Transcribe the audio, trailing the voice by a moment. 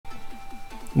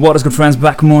What is good, friends?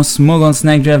 Back more Smogon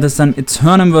Snake Draft this time.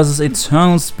 Eternam versus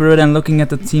Eternal Spirit, and looking at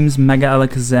the teams: Mega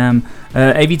Alakazam,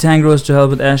 AV Tangros to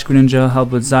help with Ash Greninja,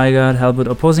 help with Zygarde, help with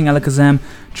opposing Alakazam.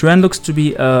 Trend looks to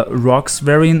be a Rocks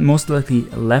variant, most likely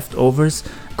leftovers.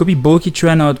 Could be bulky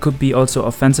Trend or it could be also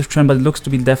offensive Trend, but it looks to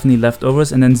be definitely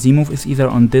leftovers. And then Z-move is either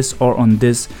on this or on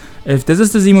this. If this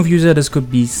is the Z-move user, this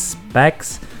could be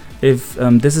Specs. If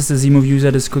this is the Z-move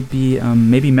user, this could be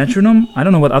maybe Metronome. I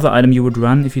don't know what other item you would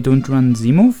run if you don't run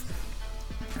Z-move.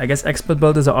 I guess Expert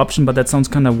Belt is an option, but that sounds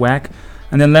kind of whack.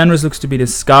 And then Landorus looks to be the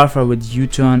Scarfer with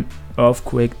U-Turn,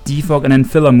 Earthquake, Defog, and then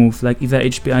filler move, like either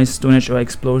HPI, Stone Edge, or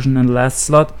Explosion in the last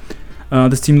slot.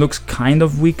 This team looks kind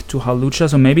of weak to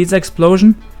Halucha, so maybe it's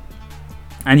Explosion.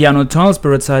 And yeah, on the Eternal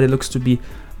Spirit side, it looks to be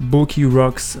Bulky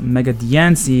Rocks, Mega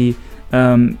Diancie,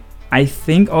 I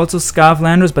think also Scarf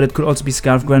Landorus, but it could also be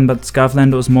Scarf Gren, but Scarf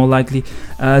Lando is more likely.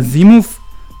 Z-move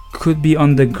could be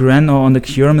on the Gren or on the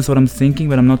Kyurem is what I'm thinking,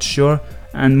 but I'm not sure.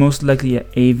 And most likely a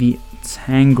AV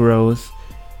Tangrowth.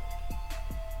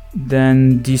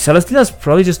 Then the Celesteela is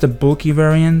probably just a bulky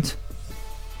variant.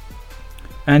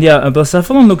 And yeah,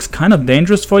 Blacephalon looks kind of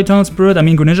dangerous for Eternal Spirit. I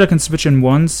mean, Greninja can switch in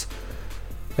once.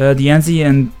 Diancie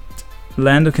and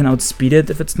Lando can outspeed it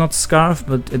if it's not Scarf,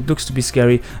 but it looks to be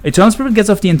scary. Eternal Spirit gets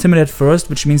off the Intimidate first,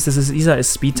 which means this is either a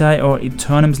speed tie or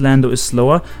Eternam's Lando is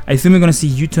slower. I think we're gonna see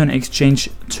U-turn exchange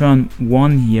turn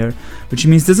 1 here, which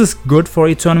means this is good for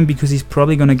Eternam because he's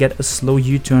probably gonna get a slow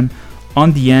U-turn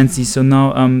on Diancie. So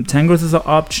now Tangrowth is an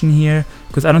option here,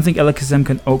 because I don't think Alakazam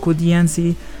can Oko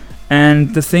Diancie.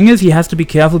 And the thing is, he has to be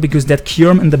careful because that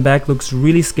Kyurem in the back looks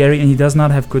really scary, and he does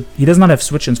not have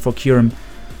switch-ins for Kyurem.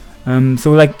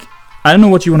 So like, I don't know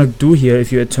what you want to do here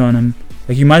if you're Eternam.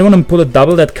 Like, you might want to pull a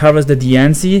double that covers the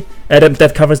Diancie,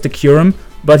 that covers the Kyurem,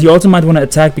 but you also might want to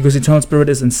attack because Eternal Spirit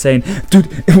is insane. Dude,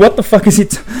 what the fuck is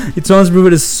it? Eternal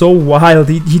Spirit is so wild.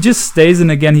 He just stays in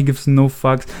again, he gives no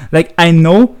fucks. Like, I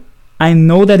know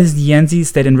that his Diancie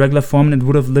stayed in regular form and it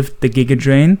would have lived the Giga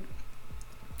Drain,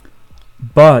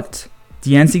 but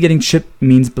Diancie getting chipped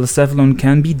means Blacephalon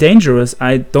can be dangerous.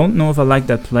 I don't know if I like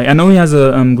that play. I know he has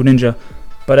a Greninja,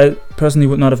 but I personally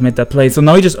would not have made that play. So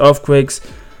now he just Earthquakes,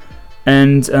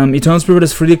 and Eternal Spirit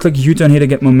is free to click U-turn here to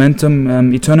get momentum.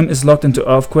 Eternam is locked into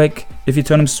Earthquake. If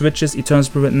Eternam switches, Eternal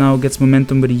Spirit now gets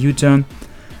momentum with a U-turn.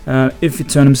 If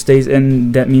Eternam stays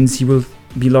in, that means he will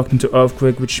be locked into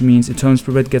Earthquake, which means Eternal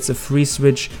Spirit gets a free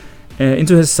switch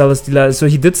into his Celesteela. So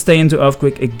he did stay into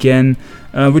Earthquake again,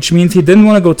 which means he didn't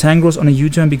want to go Tangros on a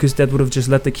U-turn because that would have just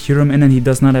let the Kyurem in, and he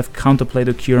does not have counterplay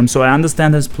to Kyurem. So I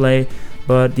understand his play,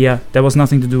 but yeah, there was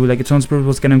nothing to do. Like, Eternal Spirit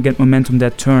was gonna get momentum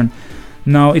that turn.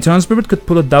 Now Eternal Spirit could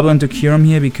pull a double into Kyurem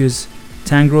here because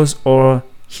Tangros or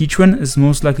Heatran is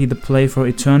most likely the play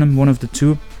for Eternam, one of the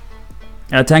two.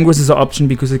 Tangros is an option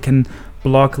because it can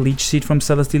block Leech Seed from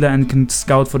Celesteela and can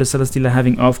scout for the Celesteela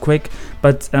having Earthquake,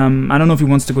 but I don't know if he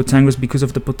wants to go Tangros because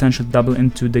of the potential double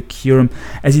into the Kyurem,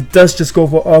 as he does just go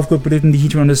for Earthquake but didn't the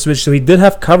Heatran on the switch, so he did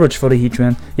have coverage for the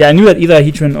Heatran. Yeah, I knew that either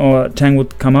Heatran or Tang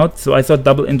would come out, so I thought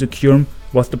double into Kyurem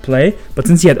was the play, but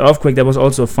since he had Earthquake, that was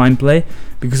also a fine play,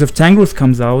 because if Tangrowth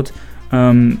comes out,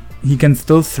 he can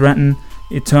still threaten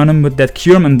Eternam with that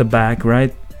Kyurem in the back,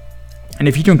 right? And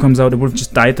if Heatran comes out, it would have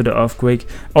just died to the Earthquake.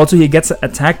 Also, he gets an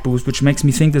attack boost, which makes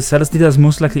me think the Celesteela is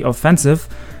most likely offensive,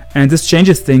 and this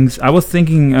changes things. I was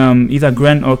thinking either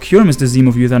Gren or Kyurem is the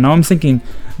Z-move user. Now I'm thinking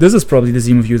this is probably the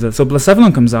Z-move user. So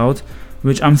Blacephalon comes out,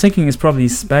 which I'm thinking is probably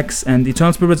Specs, and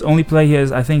Eternal Spirit's only play here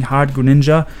is, I think, Hard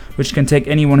Greninja, which can take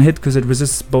any one hit because it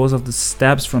resists both of the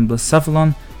stabs from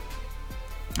Blacephalon.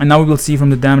 And now we will see from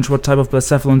the damage what type of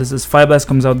Blacephalon this is. Fire Blast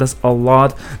comes out, does a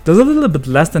lot. Does a little bit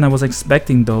less than I was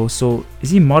expecting though. So is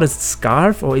he Modest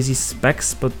Scarf or is he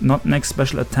Specs but not next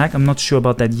special attack? I'm not sure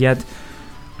about that yet.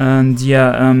 And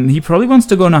yeah, he probably wants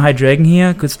to go on a Hydreigon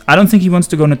here, because I don't think he wants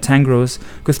to go on a Tangros,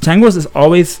 because Tangros is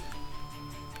always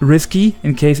risky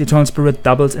in case Eternal Spirit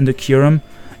doubles into Kyurem.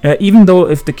 Even though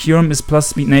if the Kyurem is plus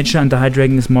speed nature and the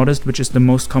Hydreigon is modest, which is the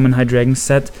most common Hydreigon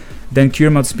set, then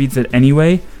Kyurem outspeeds it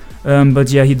anyway. But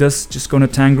yeah, he does just go to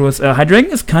Tangros.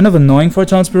 Hydreigon is kind of annoying for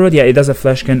Eternal Spirit. Yeah, it does have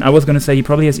Flashcan. I was gonna say he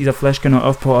probably has either Flashcan or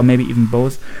Earth Power, or maybe even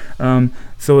both.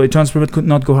 So Eternal Spirit could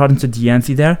not go hard into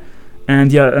Diancie there.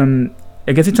 And yeah,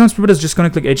 I guess Eternal Spirit is just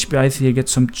gonna click HPI here, get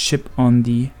some chip on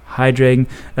the Hydreigon.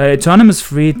 Eternam is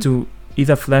free to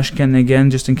either Flashcan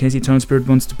again, just in case Eternal Spirit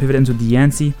wants to pivot into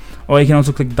Diancie, or he can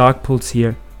also click Dark Pulse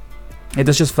here. It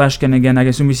does just Flashcan again. I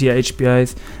assume we see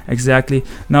HPIs. Exactly.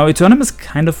 Now Eternam is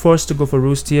kind of forced to go for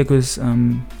Roost here because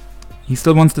he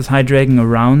still wants this Hydreigon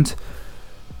around.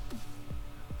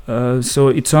 So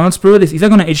Eternal Spirit is either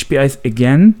going to HPIs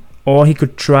again, or he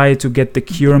could try to get the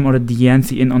Kyurem or the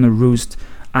Diancie in on a Roost.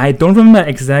 I don't remember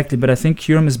exactly, but I think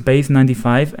Kyurem is base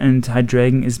 95 and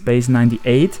Hydreigon is base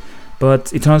 98.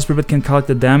 But Eternal Spirit can calc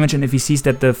the damage, and if he sees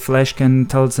that the flash can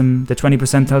tells him, the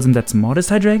 20% tells him that's modest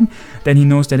Hydreigon, then he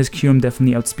knows that his Kyurem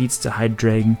definitely outspeeds the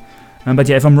Hydreigon. But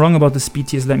yeah, if I'm wrong about the speed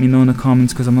tiers, let me know in the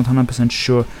comments, because I'm not 100%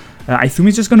 sure. I assume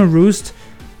he's just gonna Roost,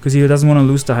 because he doesn't want to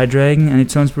lose the Hydreigon, and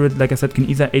Eternal Spirit, like I said, can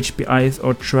either HP Ice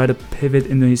or try to pivot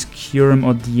into his Kyurem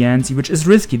or Diancie, which is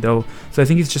risky though. So I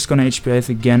think he's just gonna HP Ice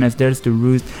again, as there's the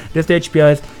Roost, there's the HP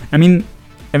Ice. I mean,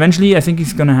 eventually I think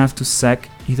he's gonna have to sack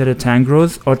either the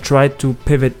Tangrowth or try to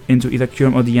pivot into either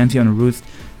Kyurem or Diancie on a Roost.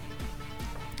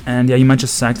 And yeah, he might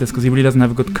just sack this, because he really doesn't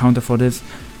have a good counter for this.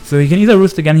 So he can either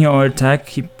Roost again here or attack.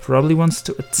 He probably wants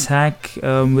to attack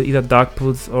with either Dark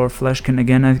Pulse or Flashcan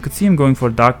again. I could see him going for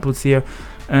Dark Pulse here.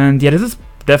 And yeah, this is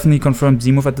definitely confirmed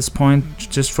Z-move at this point,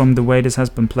 just from the way this has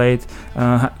been played.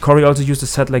 Corey also used a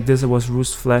set like this. It was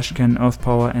Roost, Flashcan, Earth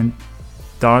Power, and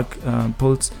Dark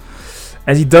Pulse.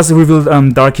 As he does reveal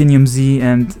Darkinium Z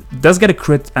and does get a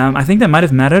crit. I think that might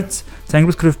have mattered.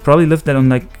 Tangrowth could have probably lived that on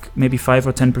like maybe 5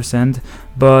 or 10%.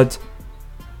 But,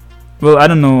 well, I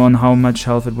don't know on how much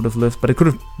health it would have lived. But it could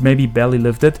have maybe barely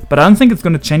lived it. But I don't think it's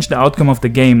going to change the outcome of the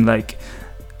game. Like,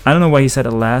 I don't know why he said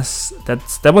alas.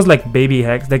 That was like baby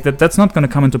hacks. Like that's not gonna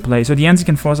come into play. So Diancie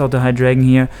can force out the Hydreigon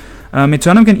here.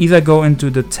 Eternam can either go into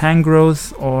the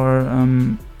Tangrowth or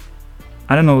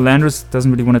I don't know. Landorus doesn't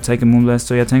really want to take a Moonblast,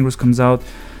 so yeah, Tangrowth comes out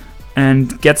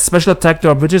and gets special attack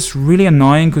drop, which is really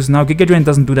annoying because now Giga Drain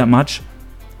doesn't do that much.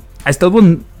 I still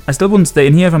wouldn't stay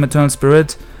in here if I'm Eternal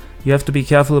Spirit. You have to be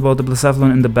careful about the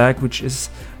Blacephalon in the back, which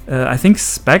is I think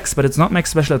Specs, but it's not max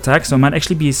special attack, so it might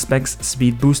actually be Specs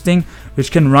speed boosting, which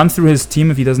can run through his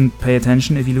team if he doesn't pay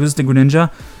attention, if he loses the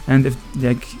Greninja, and if,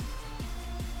 like...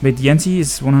 Wait, Diancie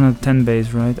is 110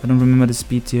 base, right? I don't remember the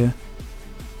speed here.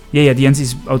 Yeah,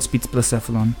 Diancie outspeeds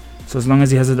Blacephalon. So as long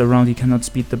as he has it around, he cannot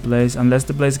speed the Blaze, unless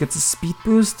the Blaze gets a speed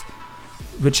boost,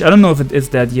 which I don't know if it is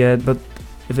that yet, but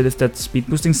if it is that speed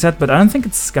boosting set, but I don't think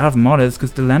it's Scarf modest,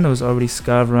 because the Lando is already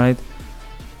Scarf, right?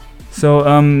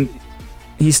 So,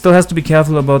 he still has to be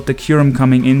careful about the Kyurem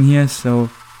coming in here, so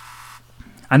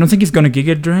I don't think he's gonna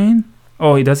Giga Drain.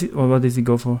 Oh, he does. Or what does he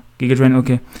go for? Giga Drain.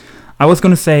 Okay. I was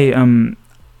gonna say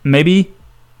maybe.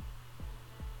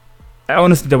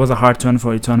 Honestly, that was a hard turn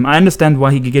for Eternam. I understand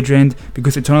why he Giga Drained,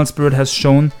 because Eternal Spirit has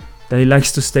shown that he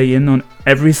likes to stay in on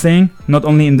everything. Not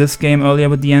only in this game earlier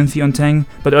with Diancie on Tang,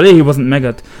 but earlier he wasn't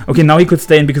Megat. Okay, now he could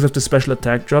stay in because of the special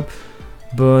attack drop.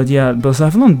 But yeah,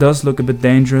 Blacephalon does look a bit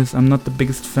dangerous. I'm not the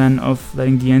biggest fan of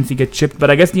letting Diancie get chipped, but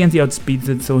I guess Diancie outspeeds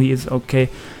it, so he is okay.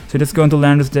 So let's go into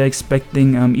Landorus. They're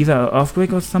expecting either an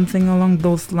Earthquake or something along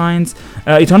those lines.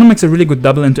 Eternam makes a really good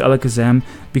double into Alakazam,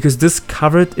 because this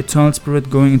covered Eternal Spirit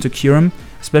going into Kyurem,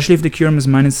 especially if the Kyurem is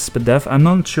minus Spadef. I'm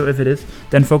not sure if it is.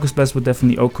 Then Focus Blast would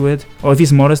definitely Oko it. Or if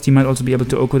he's modest, he might also be able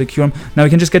to Oko the Kyurem. Now we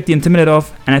can just get the Intimidate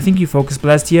off, and I think you Focus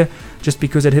Blast here, just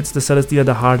because it hits the Celesteela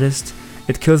the hardest.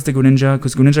 It kills the Greninja,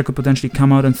 because Greninja could potentially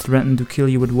come out and threaten to kill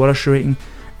you with Water Shuriken,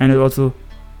 and it also,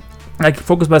 like,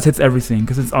 Focus Blast hits everything,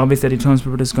 because it's obvious that Eternal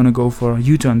Spirit is gonna go for a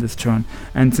U-turn this turn,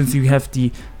 and since you have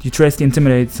you trace the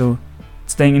Intimidate, so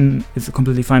staying in is a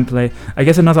completely fine play. I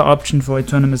guess another option for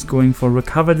Eternam is going for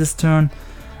Recover this turn,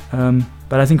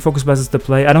 but I think Focus Blast is the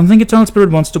play. I don't think Eternal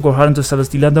Spirit wants to go hard into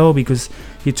Celesteela though, because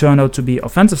he turned out to be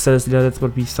offensive Celesteela. That's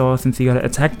what we saw since he got an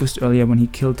attack boost earlier when he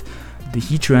killed the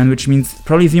Heatran, which means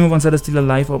probably Z-move on Celesteela,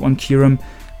 Life Orb on Kyurem,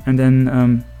 and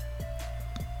then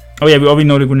oh yeah, we already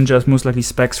know the Greninja is most likely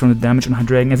Specs from the damage on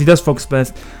Hydreigon, as he does Focus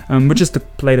Blast, which is the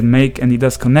play to make, and he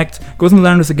does connect. Goes on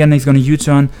Landorus again, he's gonna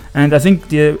U-turn, and I think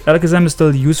the Alakazam is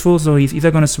still useful, so he's either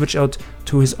gonna switch out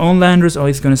to his own Landorus, or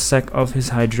he's gonna sack off his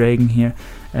Hydreigon here.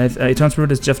 As Eternal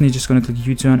Spirit is definitely just gonna click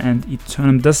U-turn, and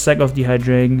Eternam does sack off the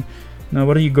Hydreigon. Now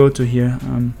what do you go to here?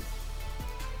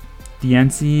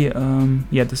 Diancie,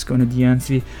 yeah, just going to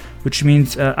Diancie, which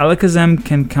means Alakazam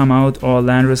can come out or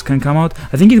Landorus can come out.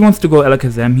 I think he wants to go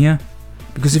Alakazam here,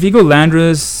 because if you go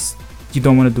Landorus, you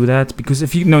don't want to do that, because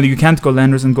if you can't go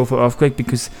Landorus and go for Earthquake,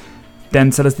 because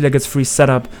then Celesteela gets free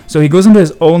setup. So he goes into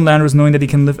his own Landorus, knowing that he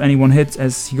can live any one hit,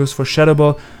 as he goes for Shadow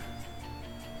Ball,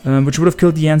 which would have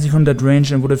killed Diancie from that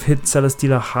range and would have hit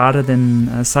Celesteela harder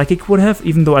than Psychic would have,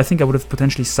 even though I think I would have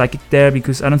potentially Psychic there,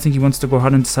 because I don't think he wants to go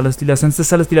hard into Celesteela, since the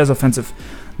Celesteela is offensive.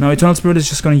 Now Eternal Spirit is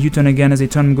just going to U-turn again as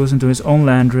Eternam goes into his own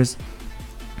Landorus,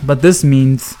 but this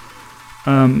means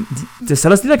the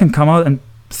Celesteela can come out and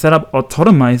set up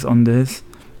Autotomize on this,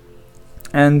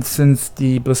 and since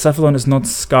the Blacephalon is not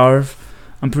Scarf,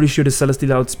 I'm pretty sure the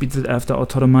Celesteela outspeeds it after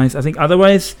Autotomize. I think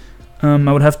otherwise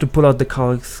I would have to pull out the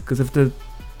Calcs, because if the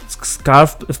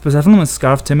Scarf, if Blacephalon is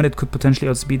Scarf Timid, it could potentially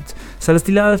outspeed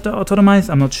Celesteela after Autotomize.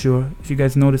 I'm not sure. If you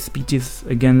guys know the speeches,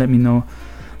 again, let me know.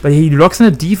 But he rocks in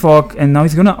a Defog, and now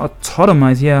he's gonna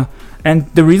Autotomize, yeah. And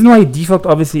the reason why he defogged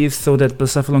obviously is so that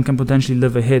Blacephalon can potentially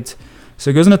live a hit. So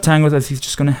he goes in a Tangrowth as he's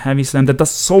just gonna Heavy Slam. That does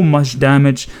so much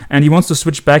damage, and he wants to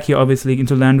switch back here obviously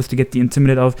into Landorus to get the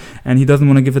Intimidate off, and he doesn't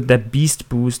want to give it that Beast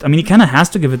boost. I mean, he kind of has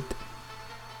to give it.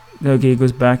 Okay, he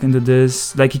goes back into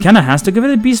this. Like, he kind of has to give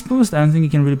it a Beast boost. I don't think he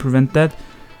can really prevent that.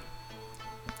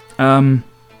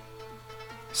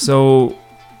 So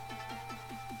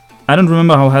I don't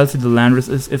remember how healthy the Landorus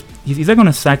is. If he's either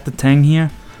gonna sack the Tang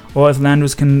here, or if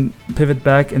Landorus can pivot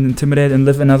back and Intimidate and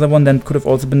live another one, then could have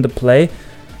also been the play.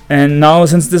 And now,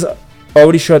 since this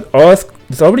already shot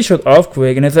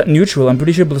Earthquake, and it's at neutral, I'm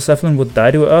pretty sure Blacephalon would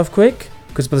die to Earthquake,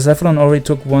 because Blacephalon already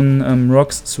took one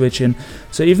Rocks switch in.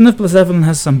 So even if Blacephalon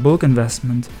has some bulk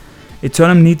investment,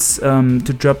 Eternam needs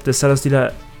to drop the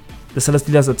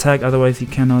Celesteela's attack, otherwise he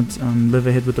cannot live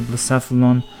a hit with the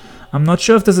Blacephalon. I'm not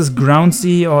sure if this is Ground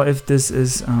Z or if this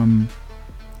is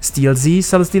Steel Z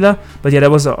Celesteela, but yeah, that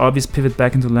was an obvious pivot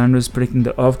back into Landorus, predicting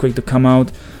the Earthquake to come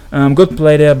out. Good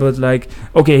play there, but like,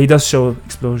 okay, he does show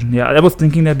Explosion. Yeah, I was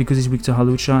thinking that because he's weak to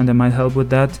Hawlucha, and that might help with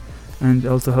that, and it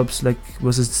also helps like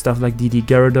versus stuff like DD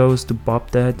Gyarados to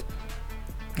bop that,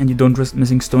 and you don't risk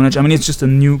missing Stone Edge. I mean, it's just a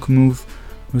nuke move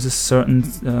versus certain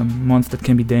mons that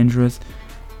can be dangerous.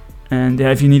 And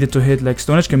yeah, if you needed to hit, like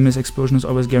Stone Edge can miss, Explosion is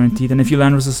always guaranteed. And if your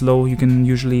Landorus is low, you can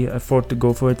usually afford to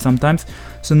go for it sometimes.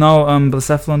 So now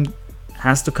Blacephalon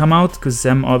has to come out, because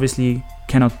Zem obviously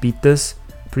cannot beat this.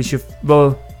 Pretty sure,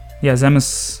 well, yeah, Zem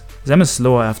is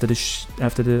slower after the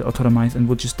Autotomize and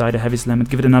would just die to Heavy Slam and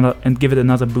give it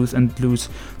another boost and lose.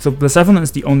 So Blacephalon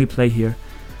is the only play here.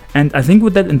 And I think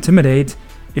with that Intimidate,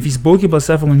 if he's bulky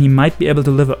Blacephalon, he might be able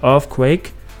to live an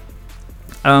Earthquake.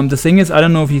 The thing is, I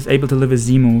don't know if he's able to live a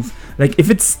Z move. Like, if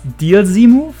it's Steel Z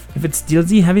move, if it's Steel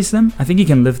Z Heavy Slam, I think he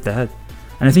can live that.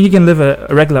 And I think he can live a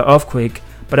regular Earthquake,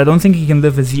 but I don't think he can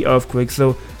live a Z Earthquake.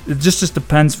 So it just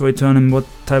depends for Eternam what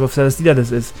type of Celesteela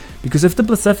this is. Because if the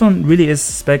Blacephalon really is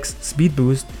Specs Speed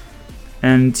Boost,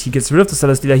 and he gets rid of the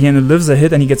Celesteela here and it lives a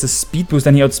hit and he gets a Speed Boost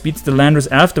and he outspeeds the Landorus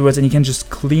afterwards, and he can just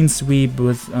clean sweep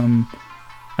with, I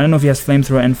don't know if he has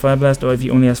Flamethrower and Fire Blast, or if he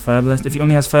only has Fire Blast. If he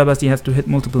only has Fire Blast, he has to hit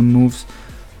multiple moves.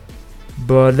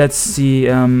 But let's see,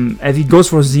 as he goes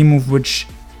for a Z move, which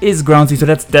is Ground Z, so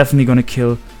that's definitely gonna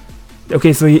kill.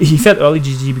 Okay, so he said early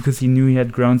GG because he knew he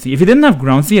had Ground Z. If he didn't have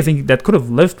Ground Z, I think that could have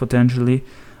lived potentially.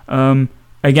 Again,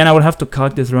 I would have to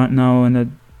calc this right now, and I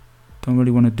don't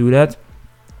really want to do that.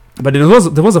 But there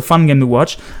was a fun game to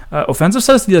watch. Offensive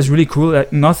Celesteela is really cool.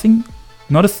 Like not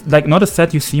a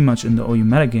set you see much in the OU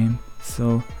metagame.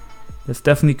 So that's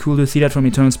definitely cool to see that from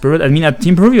Eternal Spirit. I mean, at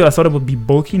Team Preview, I thought it would be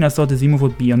bulky, and I thought the Z move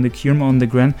would be on the Kyurem or on the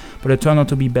Gren, but it turned out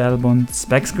to be Battlebond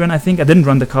Specs Gren, I think. I didn't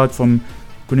run the card from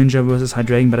Greninja versus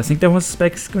Hydreigon, but I think there was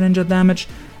Specs Greninja damage,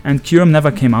 and Kyurem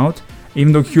never came out,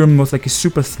 even though Kyurem was like a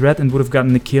super threat and would have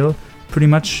gotten the kill, pretty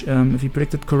much, if you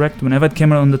predicted correct. Whenever it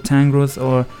came out on the Tangrowth,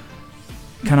 or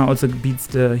kinda also beats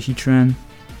the Heatran,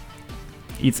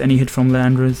 eats any hit from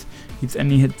Landorus, eats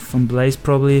any hit from Blaze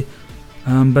probably.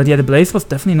 But yeah, the Blaze was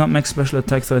definitely not max special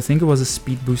attack, so I think it was a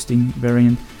speed boosting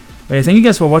variant. But yeah, thank you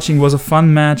guys for watching. It was a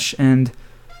fun match, and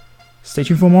stay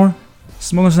tuned for more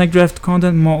Smogon Snack Draft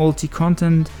content, more ulti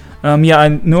content. Yeah, I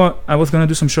know I was gonna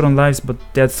do some short on lives, but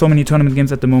there's so many tournament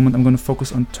games at the moment. I'm gonna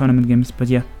focus on tournament games. But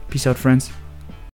yeah, peace out, friends.